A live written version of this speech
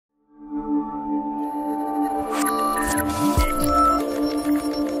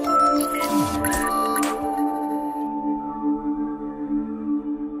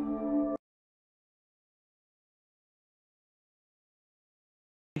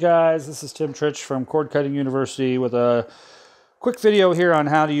Guys, this is Tim Trich from Cord Cutting University with a quick video here on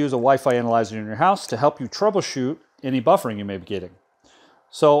how to use a Wi-Fi analyzer in your house to help you troubleshoot any buffering you may be getting.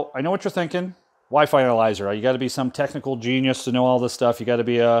 So I know what you're thinking. Wi-Fi analyzer, you got to be some technical genius to know all this stuff. You got to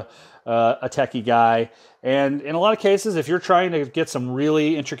be a techie guy. And in a lot of cases, if you're trying to get some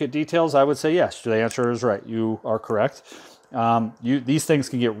really intricate details, I would say yes. The answer is right. You are correct. These things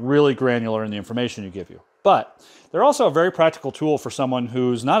can get really granular in the information you give you. But they're also a very practical tool for someone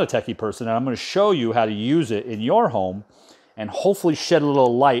who's not a techie person, and I'm going to show you how to use it in your home and hopefully shed a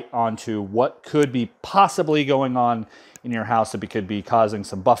little light onto what could be possibly going on in your house that could be causing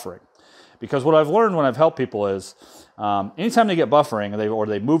some buffering. Because what I've learned when I've helped people is anytime they get buffering or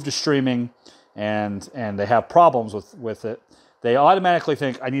they move to streaming and they have problems with it, they automatically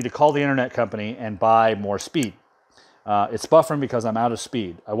think, I need to call the internet company and buy more speed. It's buffering because I'm out of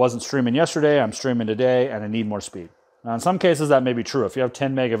speed. I wasn't streaming yesterday, I'm streaming today, and I need more speed. Now, in some cases, that may be true. If you have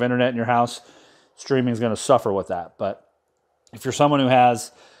 10 meg of internet in your house, streaming is going to suffer with that. But if you're someone who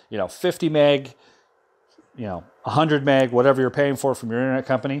has, 50 meg, 100 meg, whatever you're paying for from your internet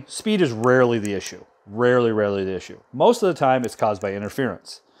company, speed is rarely the issue. Rarely the issue. Most of the time, it's caused by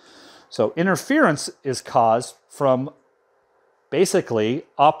interference. So interference is caused from basically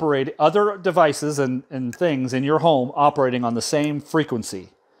other devices and things in your home operating on the same frequency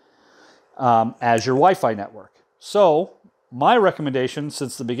as your Wi-Fi network. So my recommendation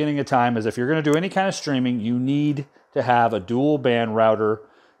since the beginning of time is if you're going to do any kind of streaming, you need to have a dual band router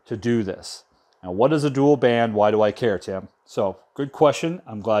to do this. Now, what is a dual band? Why do I care, Tim? So good question.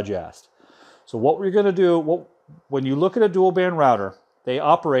 I'm glad you asked. So what we're going to do, when you look at a dual band router, they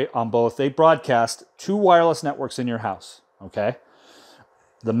operate on both. They broadcast two wireless networks in your house. Okay,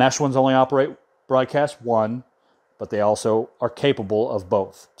 the mesh ones only broadcast one, but they also are capable of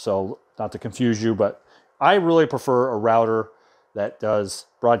both. So not to confuse you, but I really prefer a router that does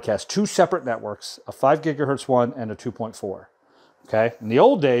broadcast two separate networks, a 5 gigahertz one and a 2.4. Okay, in the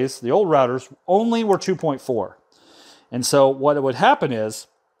old days, the old routers only were 2.4. And so what would happen is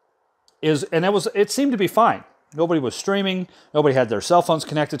it seemed to be fine. Nobody was streaming. Nobody had their cell phones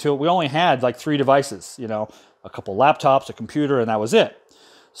connected to it. We only had like 3 devices, a couple laptops, a computer, and that was it.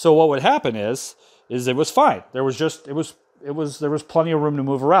 So what would happen is it was fine. There was plenty of room to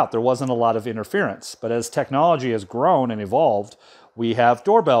move around. There wasn't a lot of interference. But as technology has grown and evolved, we have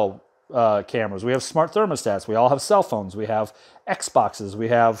doorbell cameras, we have smart thermostats, we all have cell phones, we have Xboxes, we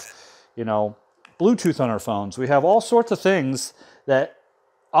have, Bluetooth on our phones. We have all sorts of things that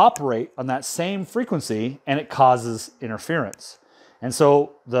operate on that same frequency, and it causes interference. And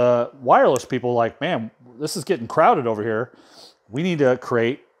so the wireless people are like, man, this is getting crowded over here. We need to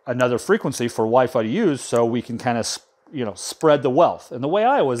create another frequency for Wi-Fi to use so we can kind of, spread the wealth. And the way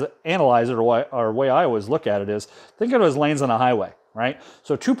I always analyze it or way I always look at it is, think of it as lanes on a highway, right?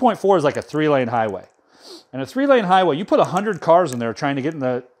 So 2.4 is like a 3-lane highway. And a 3-lane highway, you put 100 cars in there trying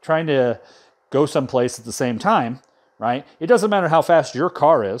to go someplace at the same time, right? It doesn't matter how fast your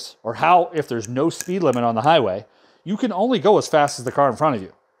car is or if there's no speed limit on the highway, you can only go as fast as the car in front of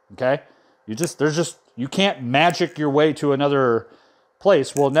you, okay? You can't magic your way to another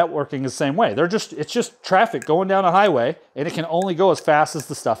place. Well, networking is the same way. It's just traffic going down a highway, and it can only go as fast as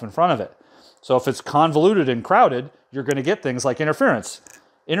the stuff in front of it. So if it's convoluted and crowded, you're going to get things like interference.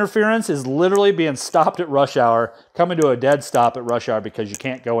 Interference is literally being stopped at rush hour, coming to a dead stop at rush hour because you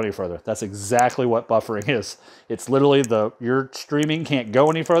can't go any further. That's exactly what buffering is. It's literally your streaming can't go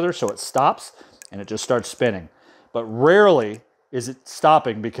any further, so it stops, and it just starts spinning. But rarely is it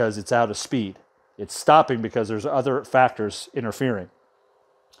stopping because it's out of speed. It's stopping because there's other factors interfering.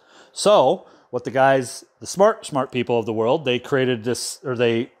 So what the smart people of the world, they created this, or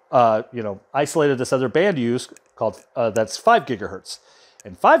they isolated this other band to use called that's 5 gigahertz.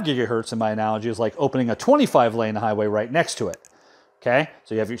 And 5 gigahertz, in my analogy, is like opening a 25-lane highway right next to it. Okay,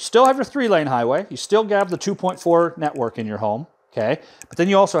 so you still have your 3-lane highway. You still have the 2.4 network in your home. Okay, but then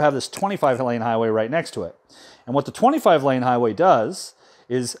you also have this 25-lane highway right next to it. And what the 25-lane highway does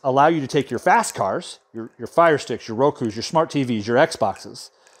is allow you to take your fast cars, your Fire Sticks, your Rokus, your smart TVs, your Xboxes,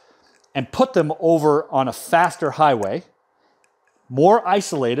 and put them over on a faster highway, more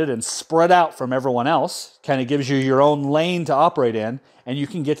isolated and spread out from everyone else, kind of gives you your own lane to operate in, and you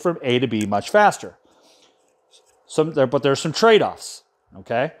can get from A to B much faster. But there's some trade-offs,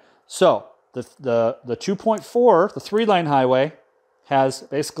 okay? So the 2.4, the 3-lane highway, has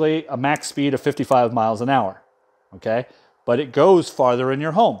basically a max speed of 55 miles an hour, okay? But it goes farther in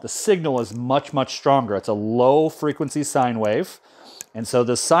your home. The signal is much, much stronger. It's a low-frequency sine wave. And so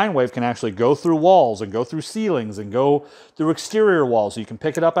this sine wave can actually go through walls and go through ceilings and go through exterior walls. So you can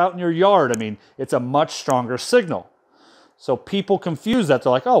pick it up out in your yard. I mean, it's a much stronger signal. So people confuse that.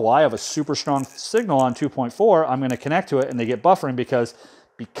 They're like, oh, well, I have a super strong signal on 2.4. I'm going to connect to it, and they get buffering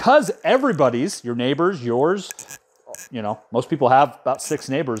because everybody's, your neighbors, yours, you know, most people have about 6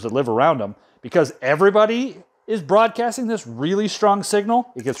 neighbors that live around them. Because everybody is broadcasting this really strong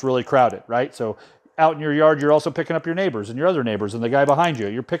signal, it gets really crowded, right? So out in your yard, you're also picking up your neighbors and your other neighbors and the guy behind you.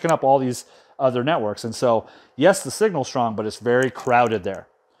 You're picking up all these other networks. And so, yes, the signal's strong, but it's very crowded there.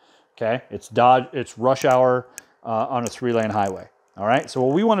 Okay, it's rush hour on a 3-lane highway. All right, so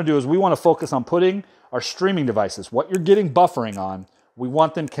what we want to do is we want to focus on putting our streaming devices, what you're getting buffering on, we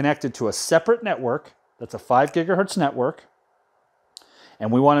want them connected to a separate network that's a 5 gigahertz network,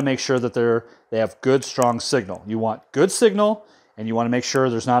 and we want to make sure that they have good, strong signal. You want good signal, and you want to make sure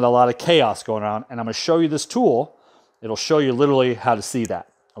there's not a lot of chaos going on. And I'm going to show you this tool. It'll show you literally how to see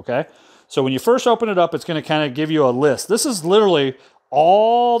that. Okay, so when you first open it up, it's going to kind of give you a list. This is literally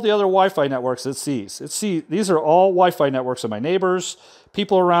all the other Wi-Fi networks it sees. These are all Wi-Fi networks of my neighbors,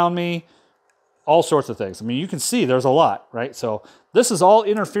 people around me, all sorts of things. I mean, you can see there's a lot, right? So this is all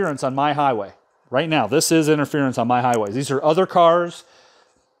interference on my highway. Right now, this is interference on my highways. These are other cars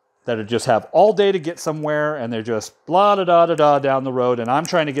that are just have all day to get somewhere, and they're just blah, da, da, da, da down the road, and I'm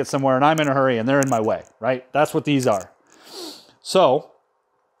trying to get somewhere, and I'm in a hurry, and they're in my way, right? That's what these are. So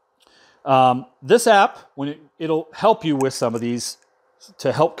this app, it'll help you with some of these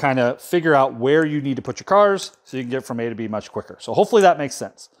to help kind of figure out where you need to put your cars so you can get from A to B much quicker. So hopefully that makes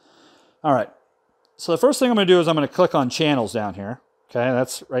sense. All right. So the first thing I'm going to do is I'm going to click on channels down here. Okay,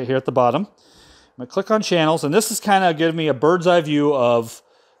 that's right here at the bottom. I'm going to click on channels, and this is kind of giving me a bird's eye view of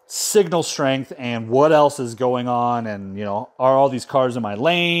signal strength and what else is going on, and, you know, are all these cars in my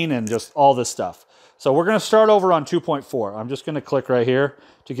lane and just all this stuff. So we're going to start over on 2.4. I'm just going to click right here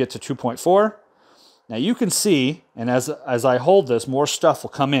to get to 2.4. Now you can see, and as I hold this, more stuff will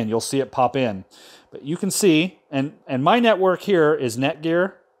come in. You'll see it pop in. But you can see, and my network here is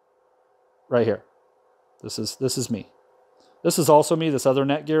Netgear right here. This is me. This is also me, this other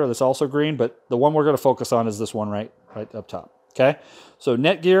Netgear, that's also green, but the one we're going to focus on is this one right up top. Okay? So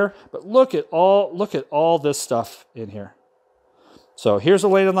Netgear, but look at all this stuff in here. So here's a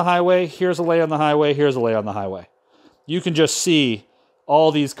lane on the highway, here's a lane on the highway, here's a lane on the highway. You can just see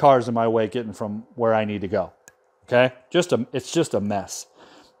all these cars in my way getting from where I need to go. Okay? It's just a mess.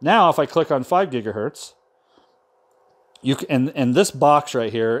 Now, if I click on 5 gigahertz, you can, and this box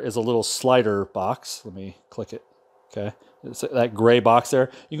right here is a little slider box. Let me click it. Okay? It's that gray box there.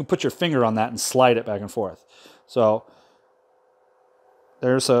 You can put your finger on that and slide it back and forth. So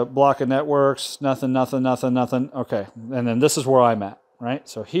there's a block of networks, nothing. Okay, and then this is where I'm at, right?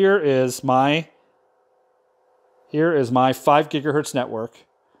 So here is my 5 gigahertz network.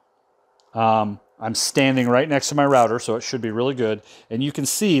 I'm standing right next to my router, so it should be really good. And you can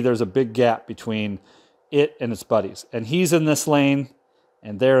see there's a big gap between it and its buddies. And he's in this lane,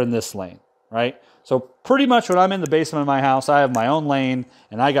 and they're in this lane, right? So pretty much when I'm in the basement of my house, I have my own lane,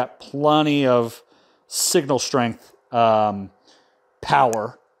 and I got plenty of signal strength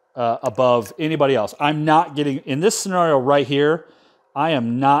power above anybody else. I'm not getting, in this scenario right here, I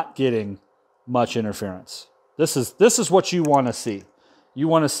am not getting much interference. This is what you want to see. You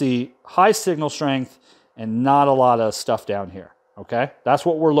want to see high signal strength and not a lot of stuff down here, okay? That's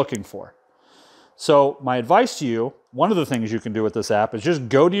what we're looking for. So my advice to you, one of the things you can do with this app is just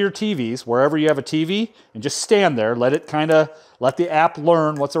go to your TVs, wherever you have a TV, and just stand there, let the app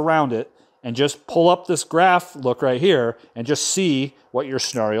learn what's around it, and just pull up this graph, look right here, and just see what your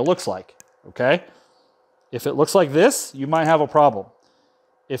scenario looks like, okay? If it looks like this, you might have a problem.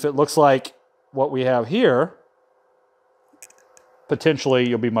 If it looks like what we have here, potentially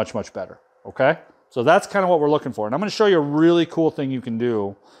you'll be much, much better, okay? So that's kind of what we're looking for. And I'm going to show you a really cool thing you can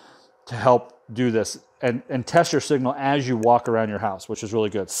do to help do this and test your signal as you walk around your house, which is really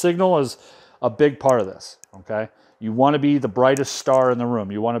good. Signal is a big part of this, okay? You want to be the brightest star in the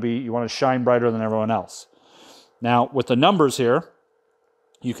room. You want to shine brighter than everyone else. Now, with the numbers here,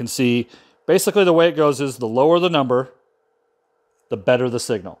 you can see basically the way it goes is the lower the number, the better the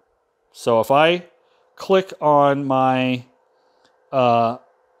signal. So if I click on my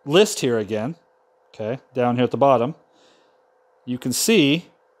list here again, okay, down here at the bottom, you can see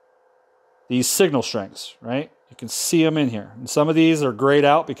these signal strengths, right? You can see them in here. And some of these are grayed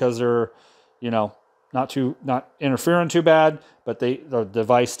out because they're, you know, not interfering too bad, but the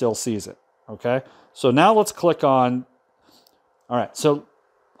device still sees it, okay? So now let's click on, all right, so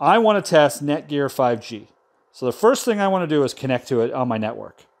I want to test Netgear 5G. So the first thing I want to do is connect to it on my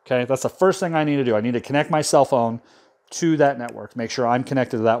network, okay? That's the first thing I need to do. I need to connect my cell phone to that network, make sure I'm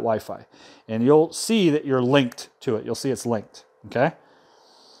connected to that Wi-Fi. And you'll see that you're linked to it. You'll see it's linked, okay?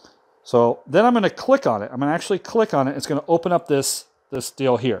 So then I'm going to click on it. I'm going to actually click on it. It's going to open up this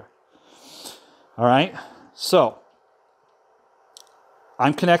deal here. All right. So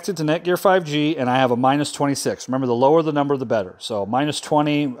I'm connected to Netgear 5G, and I have a minus 26. Remember, the lower the number, the better. So minus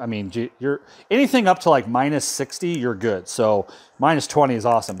 20, I mean, you're anything up to like minus 60, you're good. So minus 20 is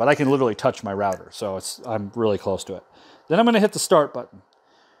awesome, but I can literally touch my router. So I'm really close to it. Then I'm going to hit the start button.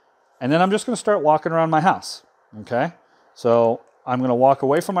 And then I'm just going to start walking around my house. Okay. So I'm going to walk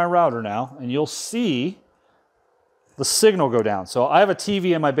away from my router now, and you'll see the signal go down. So I have a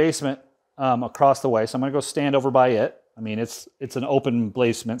TV in my basement across the way, so I'm going to go stand over by it. I mean, it's an open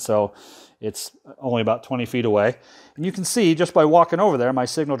basement, so it's only about 20 feet away. And you can see just by walking over there, my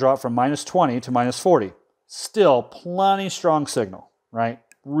signal dropped from minus 20 to minus 40. Still plenty strong signal, right?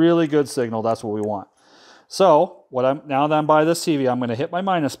 Really good signal. That's what we want. So now that I'm by this TV, I'm going to hit my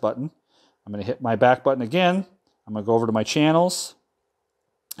minus button. I'm going to hit my back button again. I'm going to go over to my channels,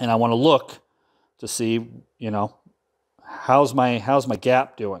 and I want to look to see, how's my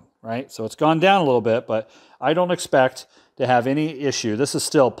gap doing, right? So it's gone down a little bit, but I don't expect to have any issue. This is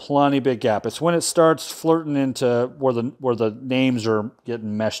still plenty big gap. It's when it starts flirting into where the names are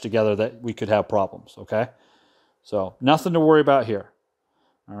getting meshed together that we could have problems, okay? So nothing to worry about here.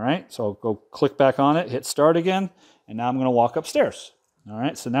 All right, so I'll go click back on it, hit start again, and now I'm going to walk upstairs. All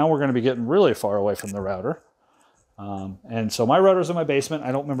right, so now we're going to be getting really far away from the router. And so my router's in my basement.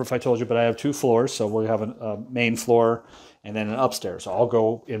 I don't remember if I told you, but I have 2 floors. So we have a main floor and then an upstairs. So I'll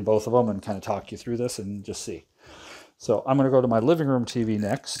go in both of them and kind of talk you through this and just see. So I'm going to go to my living room TV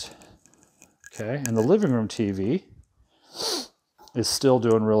next. Okay, and the living room TV is still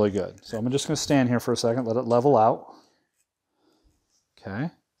doing really good. So I'm just going to stand here for a second, let it level out.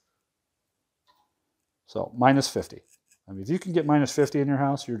 Okay. So minus 50. I mean, if you can get minus 50 in your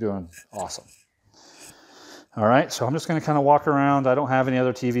house, you're doing awesome. All right, so I'm just going to kind of walk around. I don't have any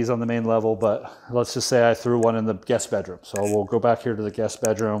other TVs on the main level, but let's just say I threw one in the guest bedroom. So we'll go back here to the guest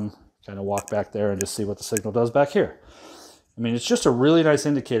bedroom, kind of walk back there and just see what the signal does back here. I mean, it's just a really nice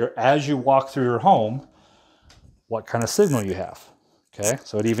indicator as you walk through your home what kind of signal you have. Okay,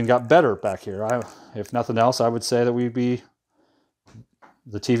 so it even got better back here. If nothing else, I would say that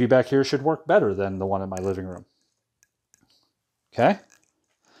the TV back here should work better than the one in my living room. Okay.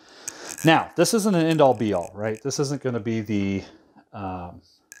 Now, this isn't an end-all be-all, right? This isn't going to be the, well,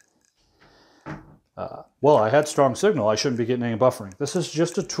 I had strong signal. I shouldn't be getting any buffering. This is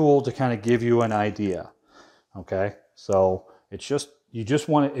just a tool to kind of give you an idea, okay? So it's just, you just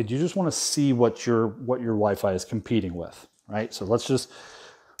want to see what your Wi-Fi is competing with, right? So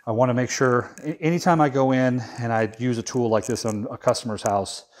I want to make sure anytime I go in and I use a tool like this on a customer's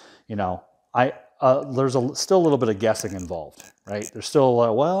house, there's still a little bit of guessing involved, right? There's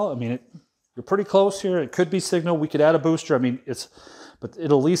still, well, I mean, you're pretty close here. It could be signal. We could add a booster. I mean, but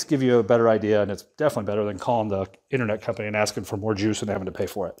it'll at least give you a better idea, and it's definitely better than calling the internet company and asking for more juice and having to pay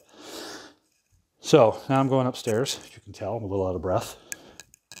for it. So now I'm going upstairs. As you can tell, I'm a little out of breath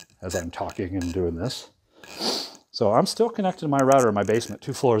as I'm talking and doing this. So I'm still connected to my router in my basement,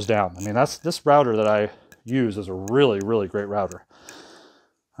 2 floors down. I mean, this router that I use is a really, really great router.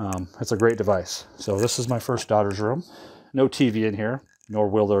 It's a great device. So this is my first daughter's room. No TV in here, nor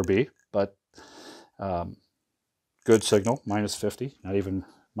will there be, but good signal, minus 50. Not even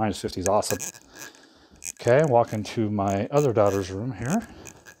minus 50 is awesome. Okay, walk into my other daughter's room here.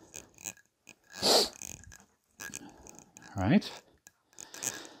 All right.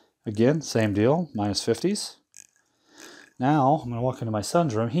 Again, same deal, minus 50s. Now I'm going to walk into my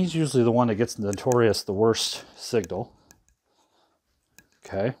son's room. He's usually the one that gets the worst signal.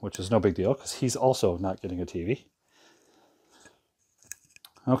 Okay, which is no big deal because he's also not getting a TV.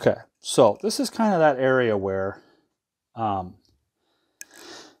 Okay, so this is kind of that area where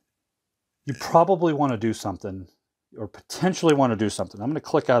you probably want to do something or potentially want to do something. I'm going to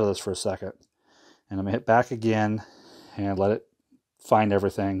click out of this for a second and I'm going to hit back again and let it find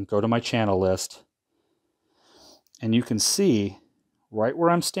everything. Go to my channel list and you can see right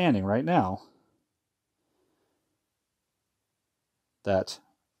where I'm standing right now that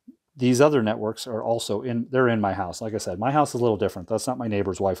these other networks are also they're in my house. Like I said, my house is a little different. That's not my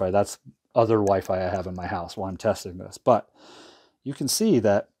neighbor's Wi-Fi. That's other Wi-Fi I have in my house while I'm testing this. But you can see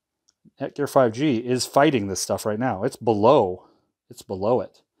that Netgear 5G is fighting this stuff right now. It's below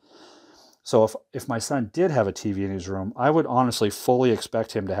it. So if my son did have a TV in his room, I would honestly fully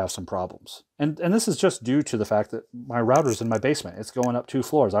expect him to have some problems. And this is just due to the fact that my router's in my basement. It's going up 2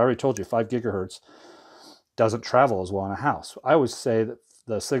 floors. I already told you 5 gigahertz doesn't travel as well in a house. I always say that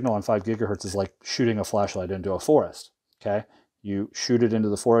the signal on 5 gigahertz is like shooting a flashlight into a forest, okay? You shoot it into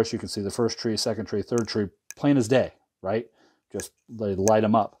the forest, you can see the first tree, second tree, third tree, plain as day, right? Just light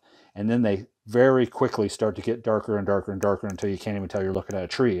them up. And then they very quickly start to get darker and darker and darker until you can't even tell you're looking at a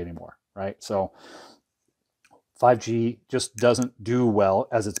tree anymore, right? So 5G just doesn't do well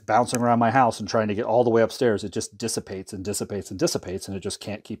as it's bouncing around my house and trying to get all the way upstairs. It just dissipates and dissipates and dissipates, and it just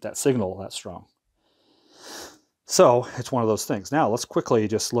can't keep that signal that strong. So it's one of those things. Now let's quickly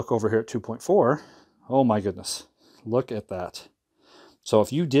just look over here at 2.4. Oh my goodness, look at that. So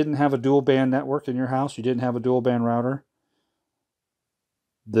if you didn't have a dual band network in your house, you didn't have a dual band router,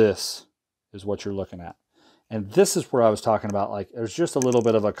 this is what you're looking at. And this is where I was talking about, like, there's just a little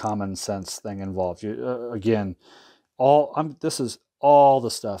bit of a common sense thing involved. Again, this is all the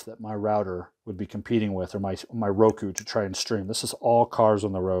stuff that my router would be competing with, or my Roku to try and stream. This is all cars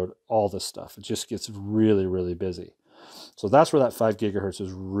on the road, all this stuff. It just gets really, really busy. So that's where that 5 gigahertz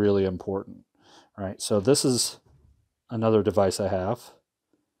is really important, right? So this is another device I have.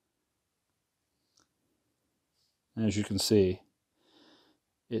 And as you can see,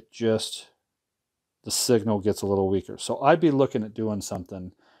 the signal gets a little weaker. So I'd be looking at doing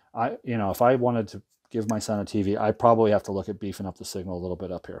something. If I wanted to give my son a TV, I probably have to look at beefing up the signal a little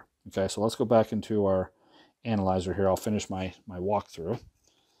bit up here. Okay, so let's go back into our analyzer here. I'll finish my walkthrough.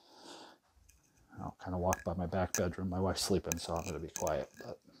 I'll kind of walk by my back bedroom. My wife's sleeping, so I'm going to be quiet.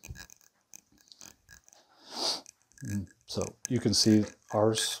 So you can see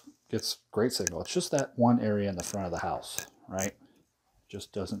ours gets great signal. It's just that one area in the front of the house, right?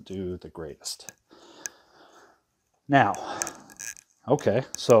 Just doesn't do the greatest. Now, okay,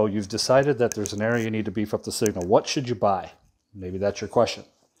 so you've decided that there's an area you need to beef up the signal. What should you buy? Maybe that's your question.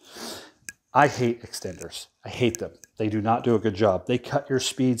 I hate extenders. I hate them. They do not do a good job. They cut your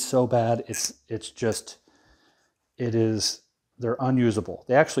speed so bad. They're unusable.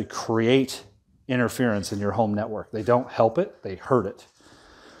 They actually create interference in your home network. They don't help it, they hurt it.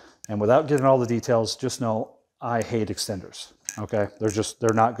 And without getting all the details, just know I hate extenders. Okay,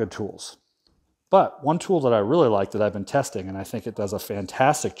 they're not good tools. But one tool that I really like that I've been testing, and I think it does a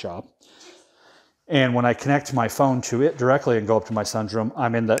fantastic job, and when I connect my phone to it directly and go up to my son's room,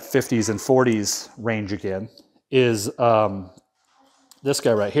 I'm in that 50s and 40s range again, is this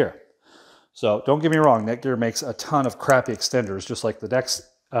guy right here. So don't get me wrong, Netgear makes a ton of crappy extenders, just like the next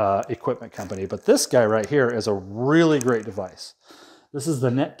equipment company, but this guy right here is a really great device. This is the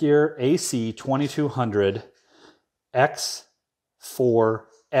Netgear AC2200 X4S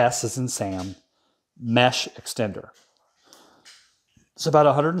as in Sam mesh extender. It's about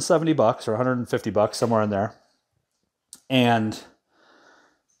 170 bucks or 150 bucks, somewhere in there. And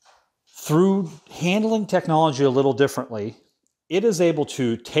through handling technology a little differently, it is able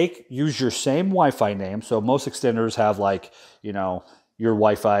to use your same Wi-Fi name. So most extenders have, like, your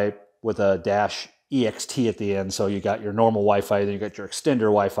Wi-Fi with a dash EXT at the end. So you got your normal Wi-Fi, then you got your extender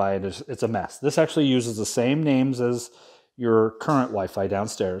Wi-Fi, and it's a mess. This actually uses the same names as your current Wi-Fi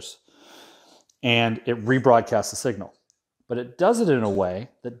downstairs, and it rebroadcasts the signal. But it does it in a way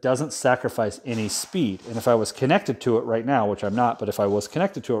that doesn't sacrifice any speed. And if I was connected to it right now, which I'm not, but if I was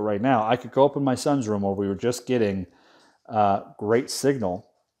connected to it right now, I could go up in my son's room where we were just getting great signal,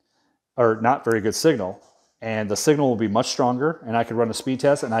 or not very good signal, and the signal will be much stronger, and I could run a speed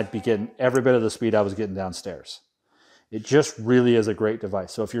test, and I'd be getting every bit of the speed I was getting downstairs. It just really is a great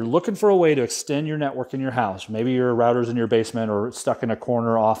device. So if you're looking for a way to extend your network in your house, maybe your router's in your basement or stuck in a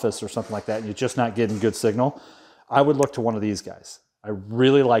corner office or something like that, and you're just not getting good signal, I would look to one of these guys. I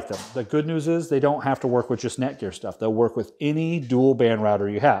really like them. The good news is they don't have to work with just Netgear stuff. They'll work with any dual band router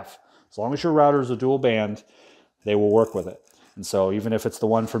you have. As long as your router is a dual band, they will work with it. And so even if it's the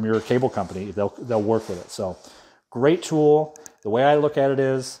one from your cable company, they'll work with it. So great tool. The way I look at it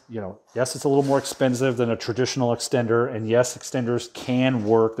is, yes, it's a little more expensive than a traditional extender. And yes, extenders can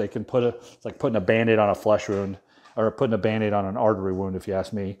work. They can it's like putting a Band-Aid on a flesh wound, or putting a Band-Aid on an artery wound, if you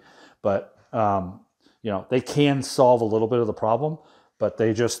ask me. But, they can solve a little bit of the problem, but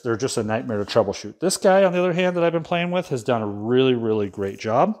they're just a nightmare to troubleshoot. This guy, on the other hand, that I've been playing with has done a really, really great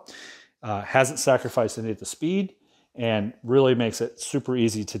job. Hasn't sacrificed any of the speed, and really makes it super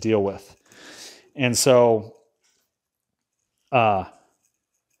easy to deal with. And so,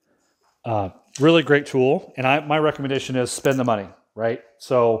 really great tool. And my recommendation is spend the money, right?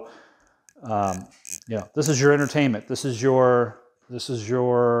 So, this is your entertainment. This is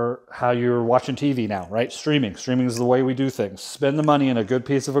how you're watching TV now, right? Streaming is the way we do things. Spend the money in a good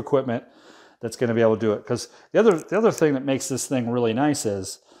piece of equipment that's going to be able to do it. Because the other thing that makes this thing really nice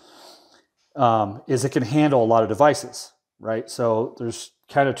is it can handle a lot of devices, right? So there's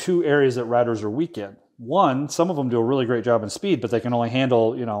kind of two areas that routers are weak in. One, some of them do a really great job in speed, but they can only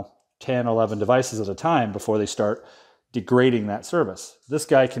handle, 10, 11 devices at a time before they start degrading that service. This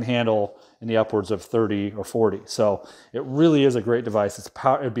guy can handle in the upwards of 30 or 40. So it really is a great device.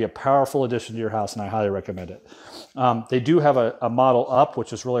 It'd be a powerful addition to your house, and I highly recommend it. They do have a model up,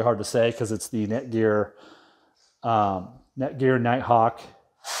 which is really hard to say because it's the Netgear Nighthawk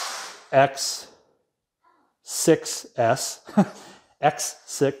X6S.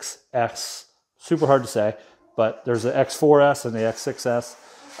 X6S. Super hard to say, but there's the X4S and the X6S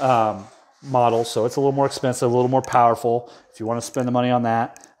model, so it's a little more expensive, a little more powerful if you want to spend the money on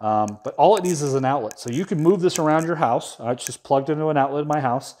that. But all it needs is an outlet. So you can move this around your house. I just plugged into an outlet in my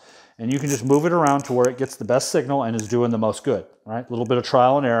house, and you can just move it around to where it gets the best signal and is doing the most good, right? A little bit of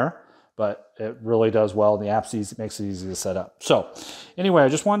trial and error, but it really does well. The app's easy, makes it easy to set up. So anyway, I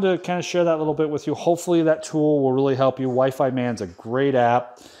just wanted to kind of share that little bit with you. Hopefully that tool will really help you. Wifiman's a great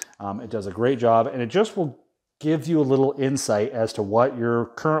app. It does a great job, and it just will give you a little insight as to what your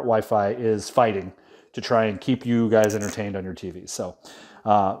current Wi-Fi is fighting to try and keep you guys entertained on your TV. So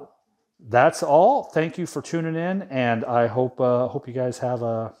that's all. Thank you for tuning in, and I hope you guys have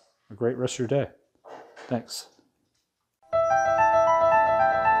a great rest of your day. Thanks.